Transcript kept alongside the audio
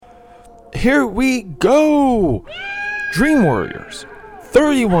Here we go! Dream Warriors,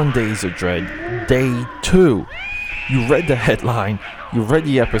 31 Days of Dread, Day 2. You read the headline, you read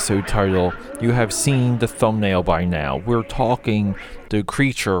the episode title, you have seen the thumbnail by now. We're talking the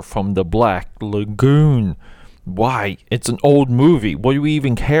creature from the Black Lagoon. Why? It's an old movie. What do we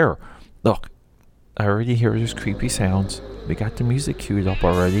even care? Look, I already hear those creepy sounds. We got the music queued up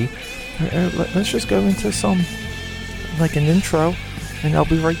already. Let's just go into some, like an intro, and I'll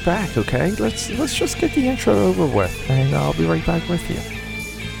be right back, okay? Let's just get the intro over with, and I'll be right back with you.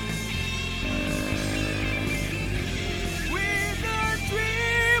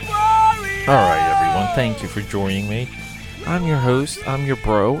 Alright everyone, thank you for joining me. I'm your host, I'm your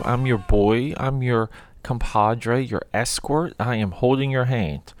bro, I'm your boy, I'm your compadre, your escort. I am holding your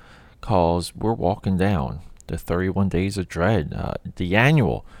hand, cause we're walking down the 31 Days of Dread, the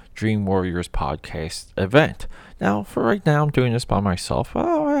annual Dream Warriors podcast event. Now, for right now, I'm doing this by myself.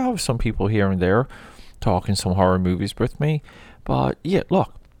 I have some people here and there talking some horror movies with me. But yeah,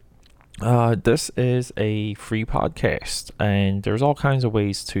 look, this is a free podcast, and there's all kinds of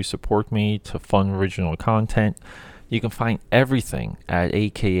ways to support me, to fund original content. You can find everything at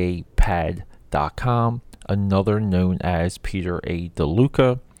akapad.com, another known as Peter A.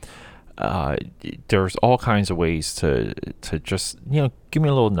 DeLuca. There's all kinds of ways to just, give me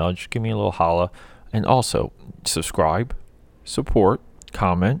a little nudge, give me a little holla, and also subscribe, support,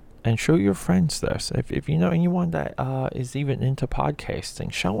 comment, and show your friends this. If you know anyone that is even into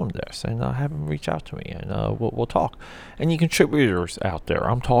podcasting, show them this and have them reach out to me, and we'll talk. And you contributors out there,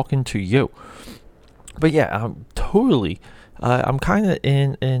 I'm talking to you. But yeah, I'm totally, I'm kind of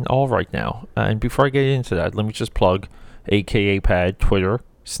in all right now. And before I get into that, let me just plug AKA Pad Twitter,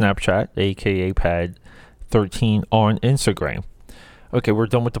 Snapchat, aka Pad13 on Instagram. Okay, we're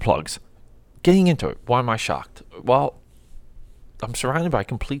done with the plugs. Getting into it. Why am I shocked? Well, I'm surrounded by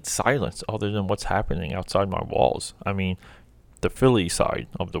complete silence other than what's happening outside my walls. I mean, the Philly side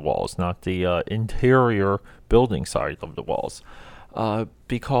of the walls, not the interior building side of the walls.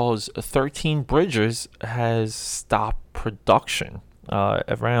 Because 13 Bridges has stopped production.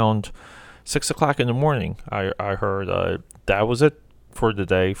 Around 6 o'clock in the morning, I heard that was it for the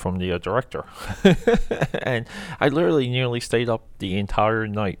day from the director. And I literally nearly stayed up the entire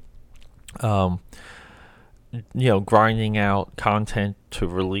night, grinding out content to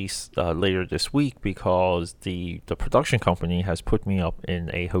release later this week, because the production company has put me up in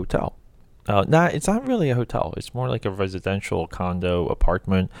a hotel. It's not really a hotel. It's more like a residential condo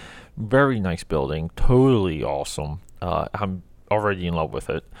apartment. Very nice building. Totally awesome. I'm already in love with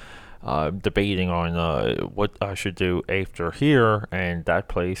it. Debating on what I should do after here, and that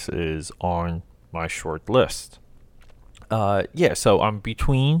place is on my short list. So I'm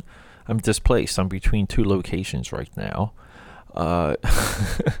displaced. I'm between two locations right now.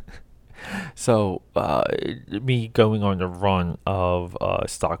 So me going on the run of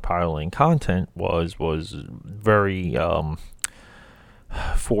stockpiling content was very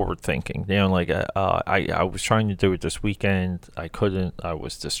forward thinking. I was trying to do it this weekend. I couldn't. I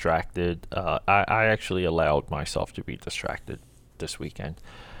was distracted. I actually allowed myself to be distracted this weekend.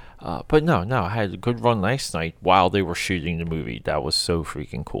 But no, I had a good run last night while they were shooting the movie. That was so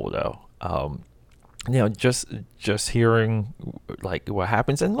freaking cool, though. Just hearing like what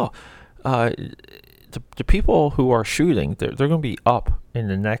happens, and look, the people who are shooting, they're going to be up in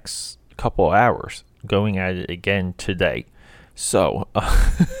the next couple of hours, going at it again today. So,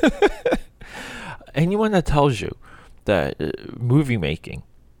 anyone that tells you that movie making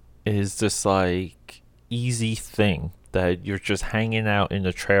is this like easy thing, that you're just hanging out in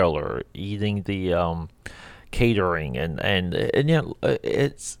the trailer, eating the catering, and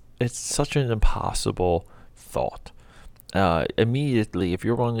it's such an impossible thought. Immediately, if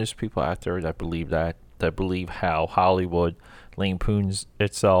you're one of those people out there that believe how Hollywood lampoons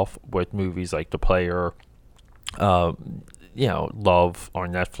itself with movies like The Player, Love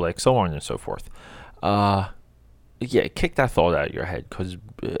on Netflix, so on and so forth. Kick that thought out of your head, because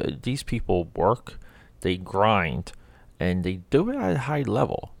these people work, they grind, and they do it at a high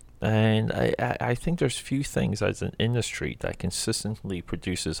level. And I think there's few things as an industry that consistently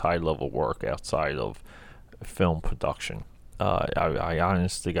produces high level work outside of film production. I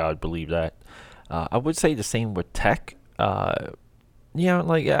honest to God believe that. I would say the same with tech. I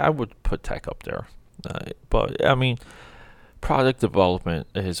would put tech up there. But I mean, product development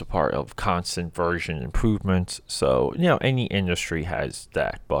is a part of constant version improvements. So, any industry has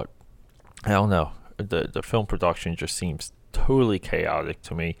that. But I don't know. The film production just seems totally chaotic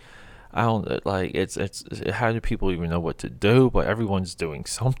to me. I don't like it's how do people even know what to do? But everyone's doing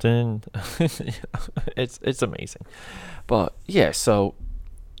something. It's amazing. But yeah, so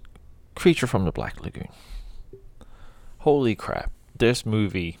Creature from the Black Lagoon. Holy crap. This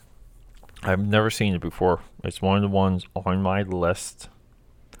movie, I've never seen it before. It's one of the ones on my list.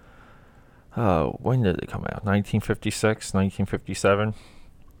 When did it come out? 1956, 1957?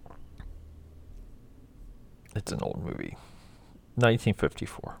 It's an old movie.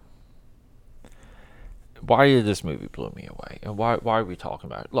 1954. Why did this movie blow me away? And why are we talking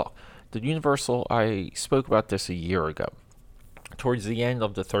about it? Look, the Universal, I spoke about this a year ago. Towards the end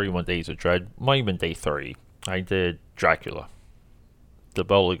of the 31 Days of Dread, might have been day 30, I did Dracula. The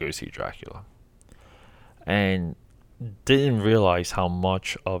Bela Lugosi Dracula. And didn't realize how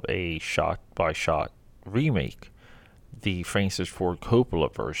much of a shot-by-shot remake the Francis Ford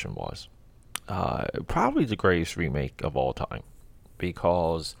Coppola version was. Probably the greatest remake of all time,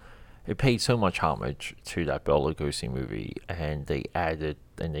 because it paid so much homage to that Bela Lugosi movie, and they added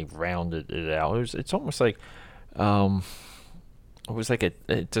and they rounded it out. It's almost like it was like a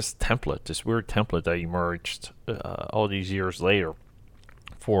this weird template that emerged all these years later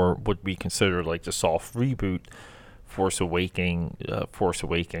for what we consider like the soft reboot. Force Awakens,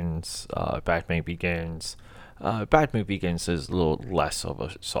 Batman Begins. Batman Begins is a little less of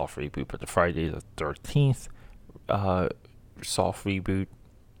a soft reboot, but the Friday the 13th soft reboot.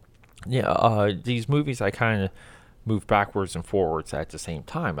 Yeah, these movies I kind of move backwards and forwards at the same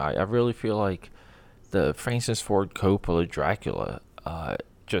time. I really feel like the Francis Ford Coppola Dracula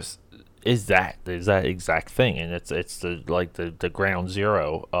just is that exact thing, and it's the ground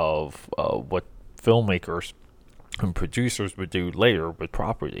zero of what filmmakers and producers would do later with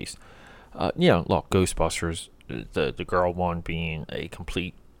properties. Look, Ghostbusters, the girl one being a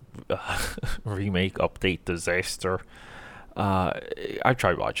complete remake, update disaster. I've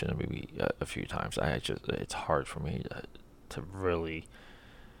tried watching the movie a few times. It's hard for me to really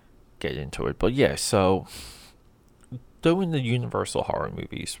get into it. But yeah, so doing the Universal horror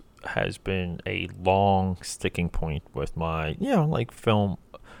movies has been a long sticking point with my, film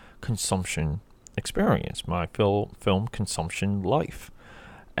consumption experience, my film consumption life.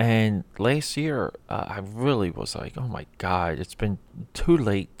 And last year, I really was like, oh my God, it's been too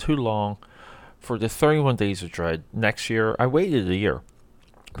late, too long for the 31 Days of Dread. Next year, I waited a year.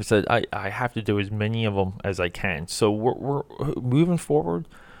 I said, I have to do as many of them as I can. So we're moving forward.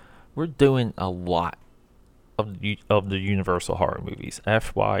 We're doing a lot of the Universal horror movies,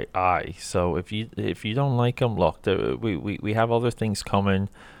 FYI. So if you don't like them, look, we have other things coming.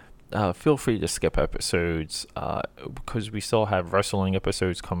 Feel free to skip episodes because we still have wrestling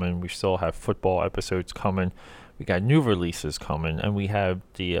episodes coming. We still have football episodes coming. We got new releases coming, and we have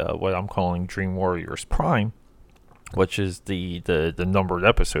the what I'm calling Dream Warriors Prime, which is the numbered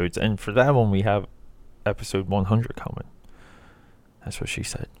episodes. And for that one, we have episode 100 coming. That's what she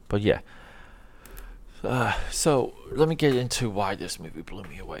said. But yeah. So let me get into why this movie blew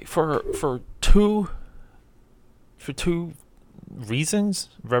me away. For two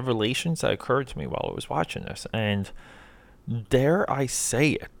revelations that occurred to me while I was watching this, and dare I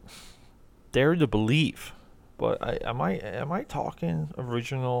say it, dare to believe, but am I talking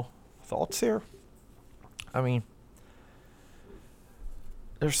original thoughts here? I mean,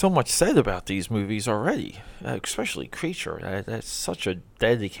 there's so much said about these movies already, especially Creature. That's such a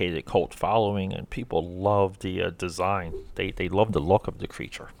dedicated cult following, and people love the design. They love the look of the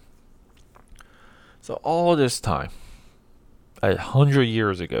Creature. So all this time, 100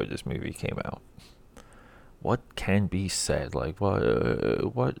 years ago, this movie came out. What can be said? Like,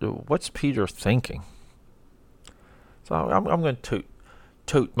 what's Peter thinking? So I'm going to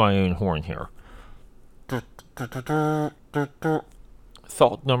toot my own horn here.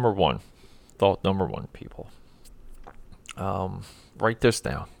 Thought number one, people. Write this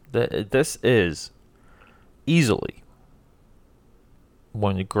down. This is easily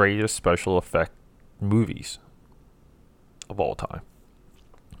one of the greatest special effect movies of all time.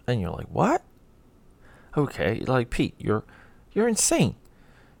 And you're like, what? Okay, like, Pete, you're insane,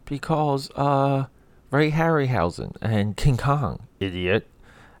 because Ray Harryhausen and King Kong, idiot,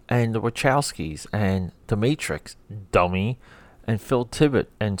 and the Wachowskis and The Matrix, dummy, and Phil Tippett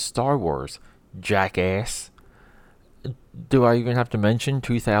and Star Wars, jackass. Do I even have to mention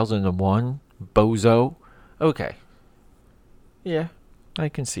 2001, bozo? Okay. Yeah, I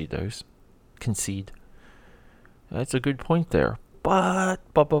concede those. Concede. That's a good point there. But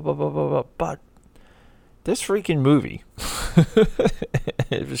this freaking movie,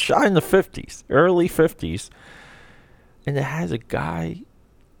 it was shot in the 50s, early 50s, and it has a guy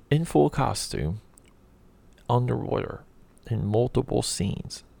in full costume underwater in multiple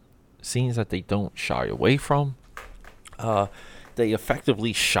scenes that they don't shy away from. They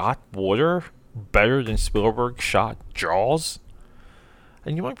effectively shot water better than Spielberg shot Jaws.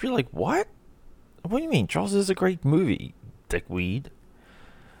 And you might be like, what? What do you mean? Jaws is a great movie, dickweed.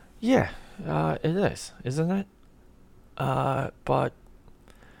 Yeah, it is, isn't it? But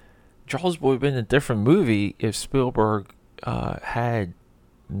Jaws would have been a different movie if Spielberg had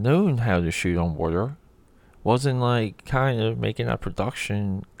known how to shoot on water. Wasn't like kind of making that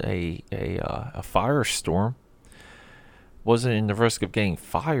production a firestorm. Wasn't in the risk of getting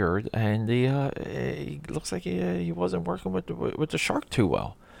fired, and it looks like he wasn't working with the shark too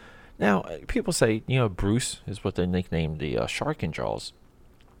well. Now, people say, Bruce is what they nicknamed the shark in Jaws.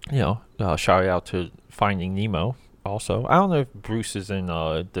 Shout out to Finding Nemo. Also, I don't know if Bruce is in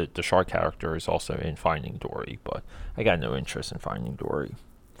the shark character is also in Finding Dory, but I got no interest in Finding Dory.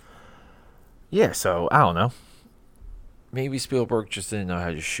 Yeah, so I don't know. Maybe Spielberg just didn't know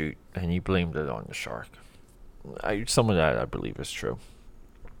how to shoot, and he blamed it on the shark. Some of that I believe is true.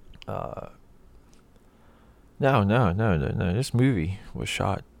 No. This movie was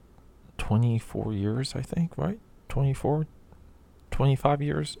shot 24 years, I think, right? 24, 25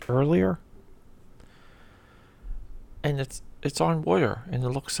 years earlier. And it's on water, and it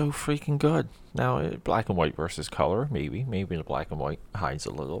looks so freaking good. Now, black and white versus color, maybe the black and white hides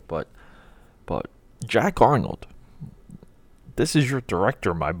a little, but Jack Arnold, this is your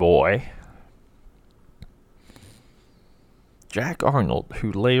director, my boy. Jack Arnold, who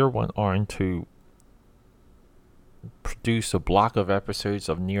later went on to produce a block of episodes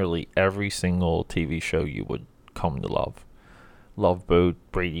of nearly every single TV show you would come to love. Love Boat,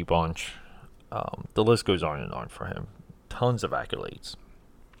 Brady Bunch. The list goes on and on for him. Tons of accolades.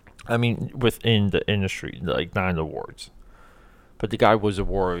 I mean, within the industry, like 9 awards. But the guy was a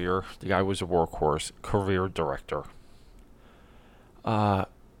warrior. The guy was a workhorse, career director.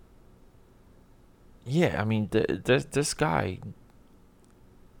 Yeah, I mean, this guy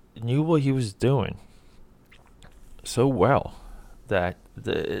knew what he was doing so well that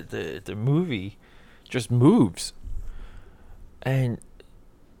the movie just moves, and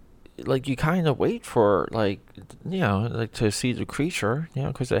like you kind of wait for like to see the creature,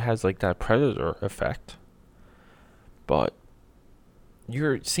 because it has like that predator effect, but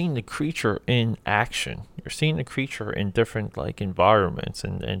you're seeing the creature in action. You're seeing the creature in different like environments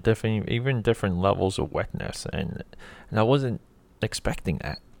and different, even different levels of wetness, and I wasn't expecting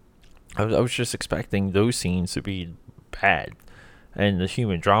that. I was just expecting those scenes to be bad, and the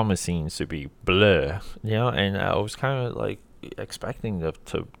human drama scenes to be bleh, and I was kind of like expecting them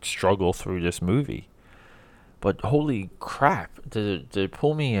to struggle through this movie. But holy crap, did it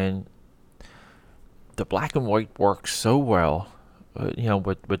pull me in. The black and white works so well,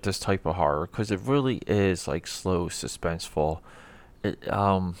 with this type of horror, because it really is like slow, suspenseful. It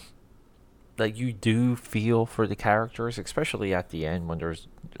like you do feel for the characters, especially at the end when there's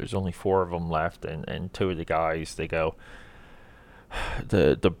only 4 of them left, and 2 of the guys, they go,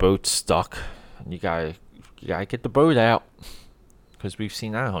 the boat's stuck, and you gotta get the boat out, because we've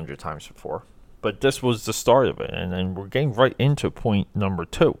seen that 100 times before. But this was the start of it, and then we're getting right into point number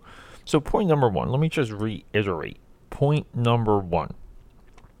 2. So point number 1, let me just reiterate. Point number 1.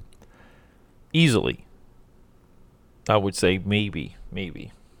 Easily, I would say maybe,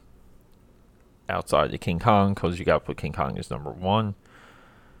 outside of King Kong, because you got to put King Kong as number 1.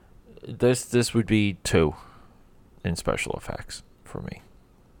 This would be 2 in special effects for me.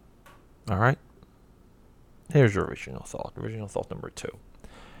 All right? Here's your original thought. Original thought number 2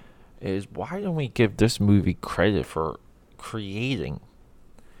 is, why don't we give this movie credit for creating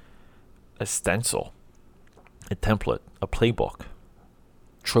a stencil, a template, a playbook,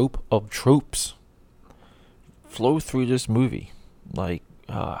 trope of tropes flow through this movie like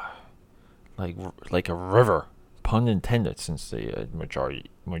a river, pun intended, since the majority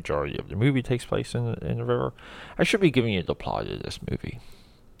of the movie takes place in the river. I should be giving you the plot of this movie,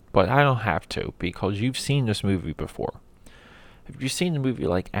 but I don't have to, because you've seen this movie before. If you've seen a movie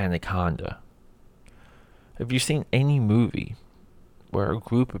like Anaconda, if you've seen any movie where a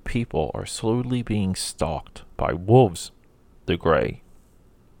group of people are slowly being stalked by wolves, the gray,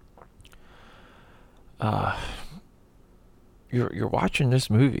 you're watching this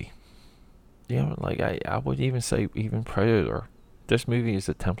movie. Like I would even say, even Predator. This movie is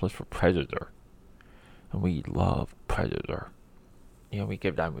a template for Predator, and we love Predator. We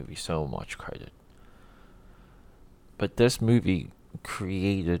give that movie so much credit. But this movie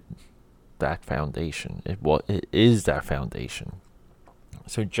created that foundation. It is that foundation.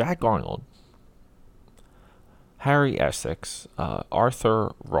 So Jack Arnold, Harry Essex,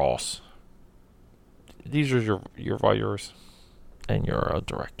 Arthur Ross. These are your writers and your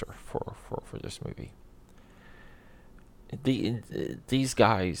director for this movie. These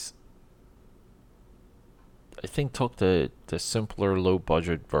guys I think took the simpler, low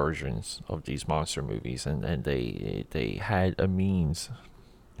budget versions of these monster movies, and they had a means,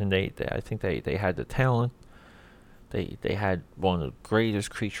 and they I think they had the talent. They had one of the greatest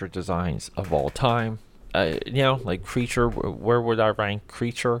creature designs of all time. Like Creature. Where would I rank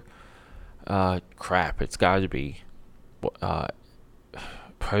Creature? Crap. It's got to be uh,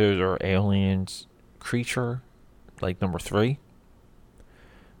 Predator, Aliens, Creature, like number three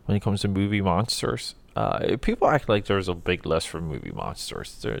when it comes to movie monsters. People act like there's a big list for movie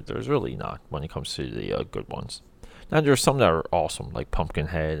monsters. There's really not when it comes to the good ones. Now there's some that are awesome, like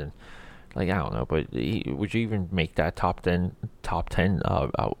Pumpkinhead and like I don't know, but would you even make that top 10? Top 10?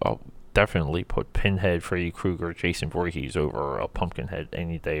 I'll definitely put Pinhead, Freddy Krueger, Jason Voorhees over Pumpkinhead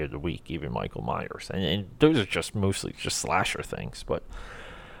any day of the week, even Michael Myers, and those are just mostly just slasher things. But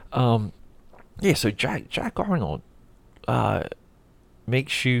yeah, so Jack Arnold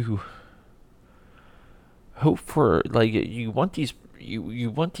makes you hope for like you want these you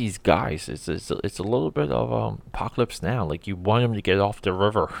want these guys. It's a little bit of Apocalypse Now. Like you want them to get off the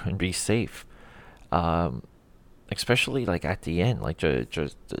river and be safe. Um, Especially like at the end, like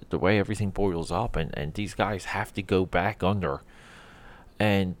just the way everything boils up, and these guys have to go back under,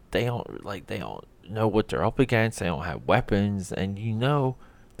 and they don't know what they're up against. They don't have weapons, and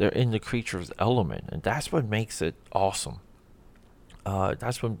they're in the creature's element, and that's what makes it awesome.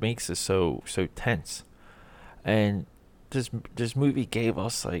 That's what makes it so tense. And this movie gave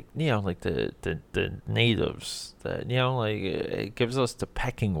us like like the natives that like it gives us the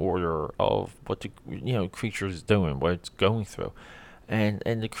pecking order of what the creature is doing, what it's going through, and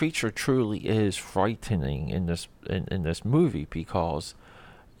the creature truly is frightening in this movie because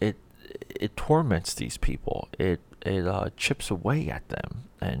it it torments these people. It chips away at them,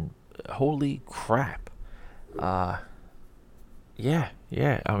 and holy crap, uh yeah.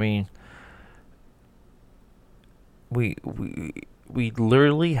 I mean, we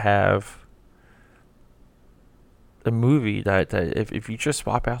literally have a movie that if you just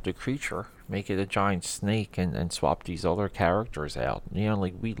swap out the creature, make it a giant snake, and swap these other characters out,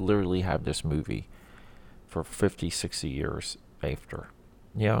 like we literally have this movie for 50, 60 years after.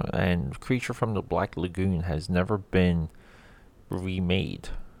 And Creature from the Black Lagoon has never been remade.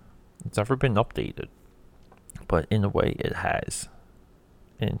 It's never been updated. But in a way, it has.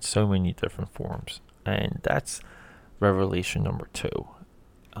 In so many different forms. And that's revelation number 2.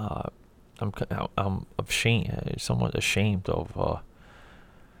 Uh, I'm ashamed, somewhat ashamed of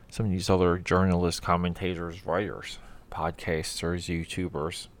some of these other journalists, commentators, writers, podcasters,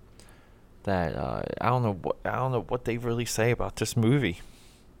 YouTubers that I don't know what they really say about this movie.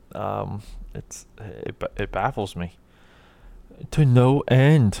 It baffles me to no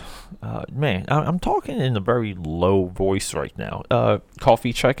end. Man, I'm talking in a very low voice right now.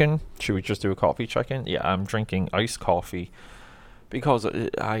 Coffee check-in. Should we just do a coffee check-in? Yeah, I'm drinking iced coffee because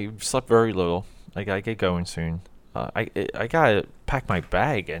I slept very little. I gotta get going soon. I gotta pack my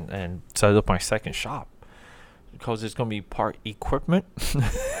bag and set up my second shop because it's gonna be part equipment.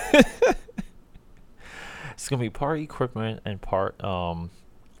 It's gonna be part equipment and part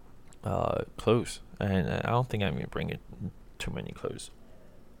clothes, and I don't think I'm gonna bring it too many clothes.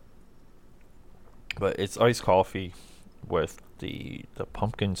 But it's iced coffee with the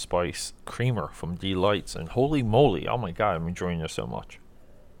pumpkin spice creamer from Delights, and holy moly, oh my god, I'm enjoying this so much.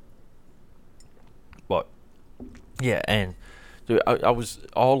 But yeah, and dude, I was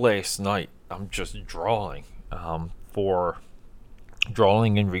all last night. I'm just for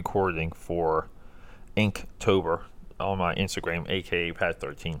drawing and recording for Inktober on my Instagram, aka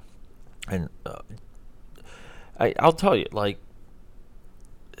Pat13, and I'll tell you, like,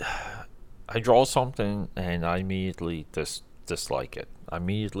 I draw something and I immediately dislike it. I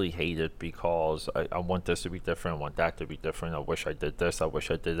immediately hate it because I want this to be different. I want that to be different. I wish I did this. I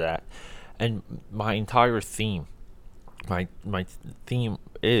wish I did that. And my entire theme, my theme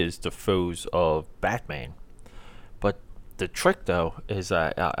is the foes of Batman. But the trick, though, is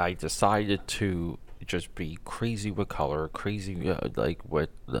that I decided to just be crazy with color, crazy like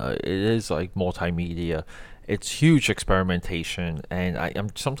with it is like multimedia. It's huge experimentation, and I'm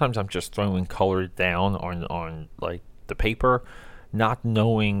just throwing color down on like the paper, not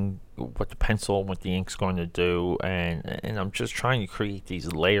knowing what the pencil and what the ink's going to do, and I'm just trying to create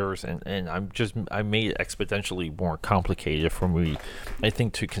these layers, and I made it exponentially more complicated for me, I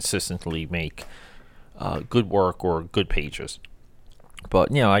think, to consistently make good work or good pages.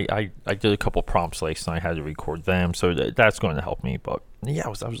 But I did a couple prompts last night. I had to record them, so that's going to help me. But yeah, I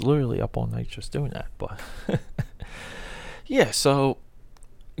was literally up all night just doing that. But yeah, so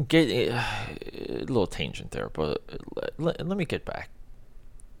get a little tangent there, but let me get back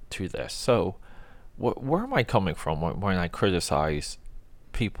to this. So where am I coming from when I criticize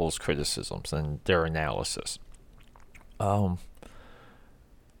people's criticisms and their analysis? Um,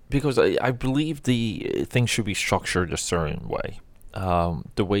 because I believe the things should be structured a certain way.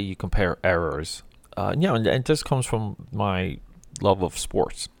 The way you compare errors, and this comes from my love of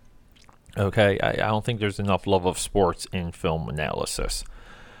sports. Okay, I don't think there's enough love of sports in film analysis.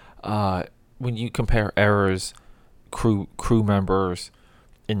 When you compare errors, crew members,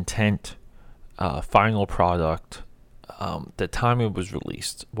 intent, final product, the time it was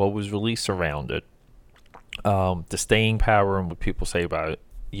released, what was released around it, the staying power, and what people say about it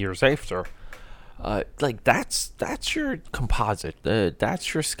years after. Like that's your composite.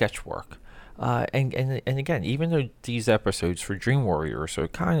 That's your sketch work. And again, even though these episodes for Dream Warriors are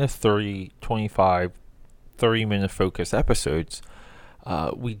kind of 30, 25, 30-minute focused episodes,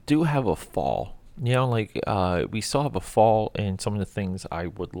 we do have a fall. We still have a fall in some of the things I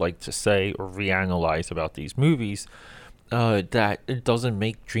would like to say or reanalyze about these movies. That it doesn't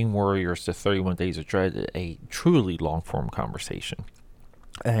make Dream Warriors to 31 Days of Dread a truly long form conversation.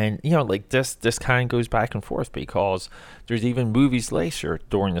 And this kind of goes back and forth because there's even movies later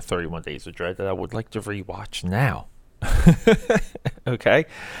during the 31 Days of Dread that I would like to rewatch now. Okay,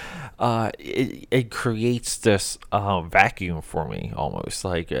 it creates this vacuum for me, almost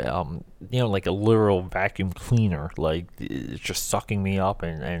like like a literal vacuum cleaner. Like it's just sucking me up,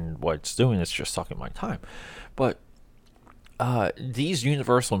 and what it's doing is just sucking my time. But these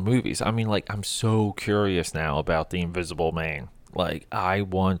Universal movies, I mean, like I'm so curious now about The Invisible Man. Like I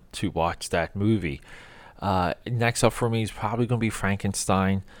want to watch that movie. Next up for me is probably gonna be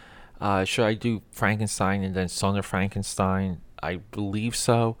Frankenstein. Should I do Frankenstein and then Son of Frankenstein? I believe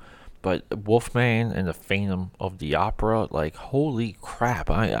so. But Wolfman and the Phantom of the Opera, like, holy crap.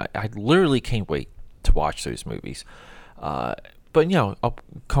 I literally can't wait to watch those movies. But,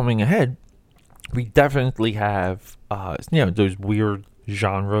 coming ahead, we definitely have, those weird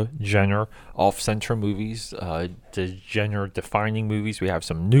genre, off-center movies, the genre-defining movies. We have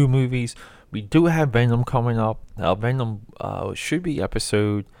some new movies. We do have Venom coming up. Venom should be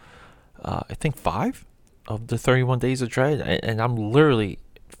episode I think 5 of the 31 Days of Dread, and I'm literally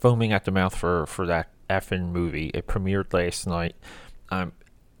foaming at the mouth for that effing movie. It premiered last night. I'm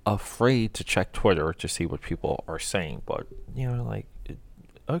afraid to check Twitter to see what people are saying, but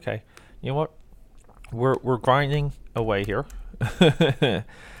okay, you know what? We're grinding away here.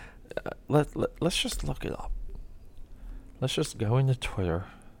 Let's just look it up. Let's just go into Twitter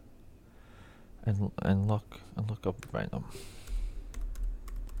and look up Venom.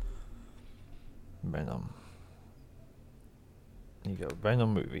 Venom. There you go,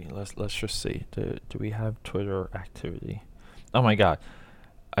 Venom movie. Let's just see. Do we have Twitter activity? Oh my god,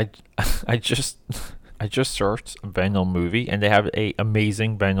 I I just I just searched Venom movie and they have a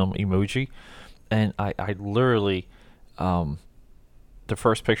amazing Venom emoji, and I literally the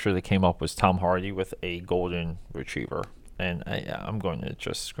first picture that came up was Tom Hardy with a golden retriever, and I'm going to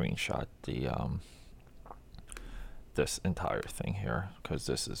just screenshot the this entire thing here because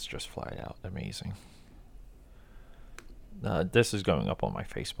this is just flat out amazing. This is going up on my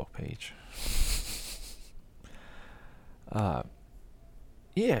Facebook page.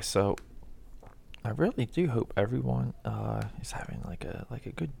 Yeah, so I really do hope everyone is having like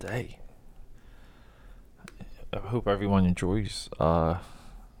a good day. I hope everyone enjoys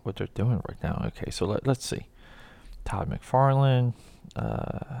what they're doing right now. Okay, so let's see. Todd McFarlane.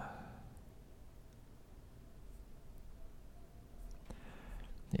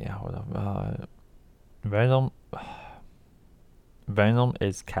 Yeah, hold up. Venom. Venom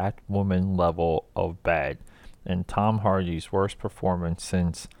is Catwoman level of bad, and Tom Hardy's worst performance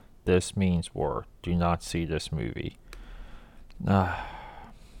since This Means War. Do not see this movie.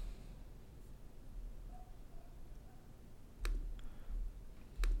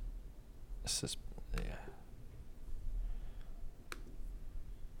 This is yeah.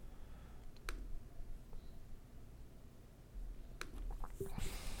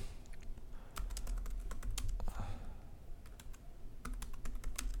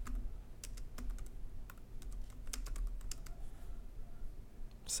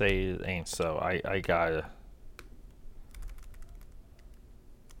 Say it ain't so. I gotta.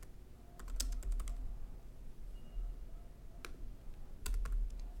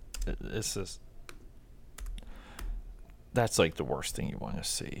 This is. That's like the worst thing you want to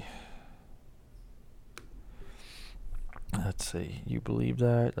see. Let's see. You believe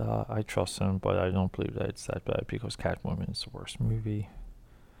that? I trust him, but I don't believe that it's that bad because Catwoman is the worst movie.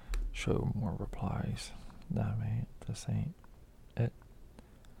 Show more replies. Nah, mate. This ain't it.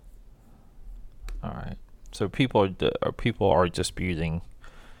 All right. So people are disputing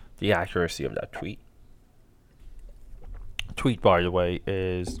the accuracy of that tweet. Tweet, by the way,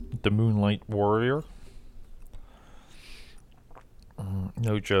 is the Moonlight Warrior.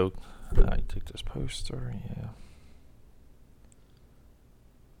 No joke. I took this poster,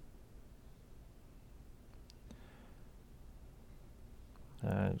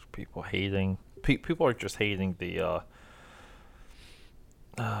 yeah. People hating. People are just hating the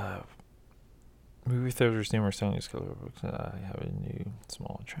movie theaters name are selling these color books. I have a new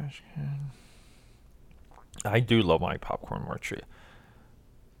small trash can. I do love my popcorn merch.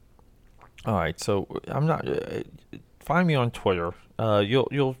 All right, so I'm not. Find me on Twitter.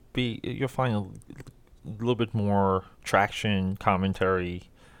 You'll find a little bit more traction, commentary,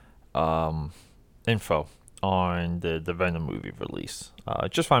 info on the Venom movie release.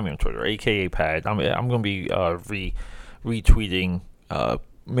 Just find me on Twitter, aka Pad. I'm gonna be retweeting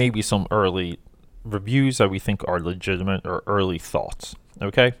maybe some early reviews that we think are legitimate or early thoughts.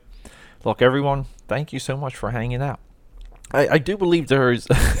 Okay, look, everyone, thank you so much for hanging out. I do believe there's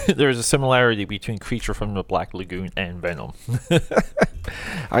there's a similarity between Creature from the Black Lagoon and Venom.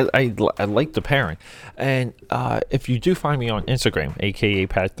 I like the pairing, and if you do find me on Instagram, aka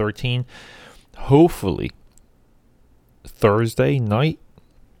Pat13, hopefully Thursday night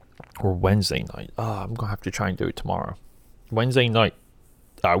or Wednesday night. I'm gonna have to try and do it tomorrow. Wednesday night,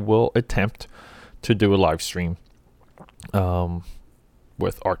 I will attempt to do a live stream,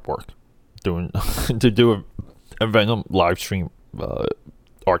 with artwork, doing to do a Venom live stream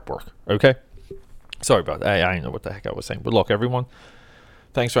artwork. Okay, sorry about that. I don't know what the heck I was saying, but look, everyone,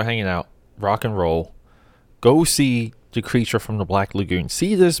 thanks for hanging out. Rock and roll. Go see The Creature from the Black Lagoon.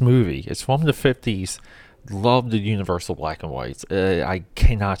 See this movie. It's from the 50s. Love the Universal black and whites. I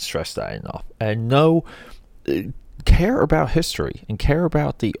cannot stress that enough. And care about history and care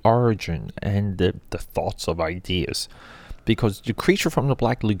about the origin and the thoughts of ideas, because The Creature from the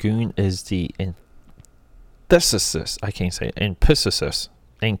Black Lagoon is the antithesis. I can't say it. Antithesis.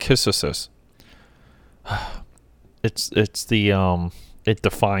 It's the it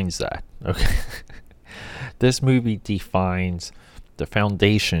defines that. Okay. This movie defines the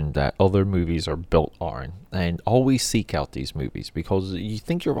foundation that other movies are built on, and always seek out these movies, because you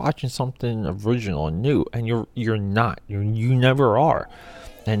think you're watching something original and new, and you're not. You never are.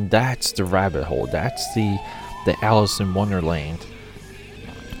 And that's the rabbit hole. That's the Alice in Wonderland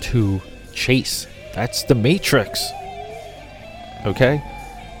to chase. That's the Matrix. Okay?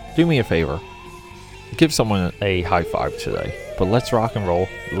 Do me a favor. Give someone a high five today. But let's rock and roll.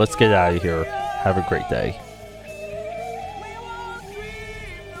 Let's get out of here. Have a great day.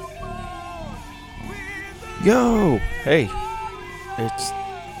 Yo! Hey. It's...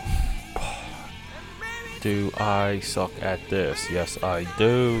 Do I suck at this? Yes, I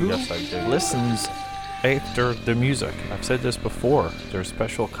do. Yes, I do. Listens after the music. I've said this before. There's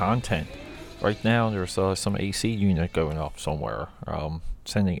special content. Right now, there's some AC unit going up somewhere,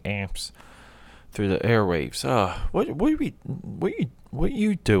 sending amps through the airwaves. What are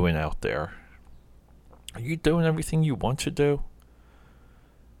you doing out there? Are you doing everything you want to do?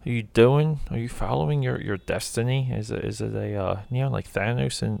 Are you following your destiny? Is it a like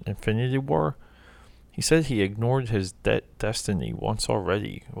Thanos in Infinity War? He said he ignored his destiny once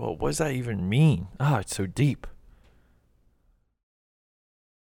already. Well, what does that even mean? It's so deep.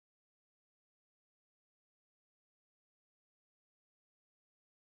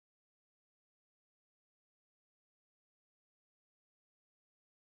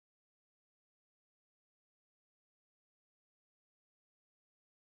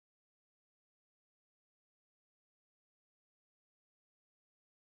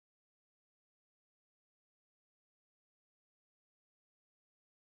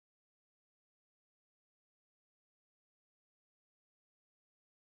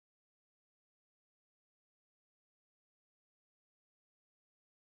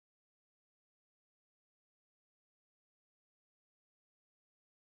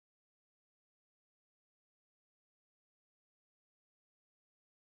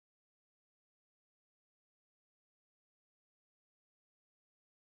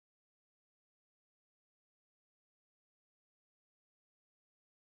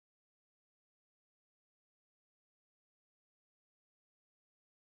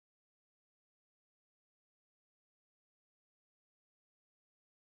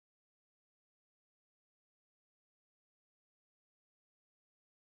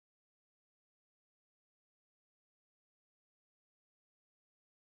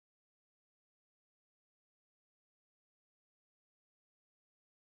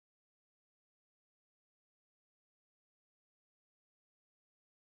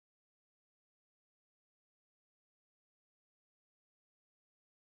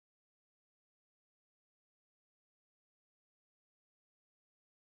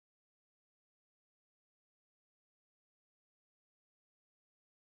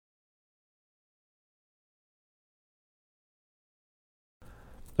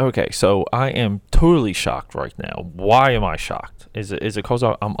 Okay, so I am totally shocked right now. Why am I shocked? Is it because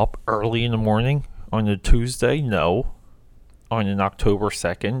I'm up early in the morning on a Tuesday? No. On an October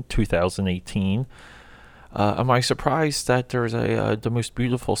 2nd, 2018. Am I surprised that there's the most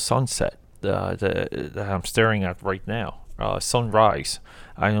beautiful sunset that I'm staring at right now? Sunrise.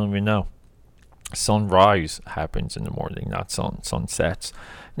 I don't even know. Sunrise happens in the morning, not sunsets.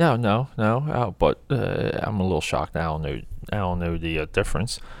 No, no, no. But I'm a little shocked. I don't know the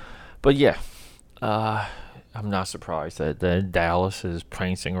difference. But yeah, uh, I'm not surprised that Dallas is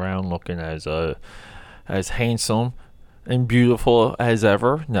prancing around looking as handsome and beautiful as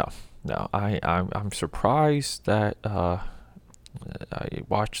ever. No, no. I'm surprised that I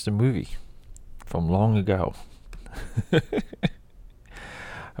watched the movie from long ago.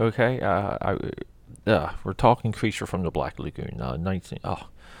 Okay, we're talking Creature from the Black Lagoon. 19. Oh,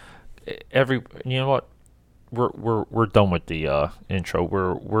 every. You know what? We're done with the intro.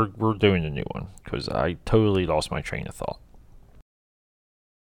 We're doing a new one because I totally lost my train of thought.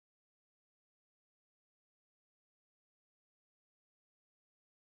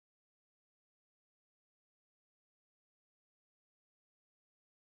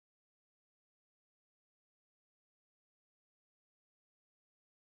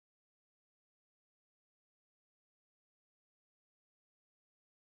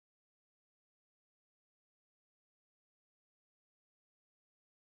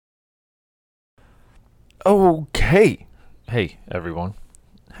 Okay, hey everyone,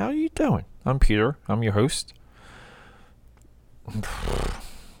 how are you doing? I'm Peter. I'm your host.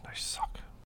 I suck.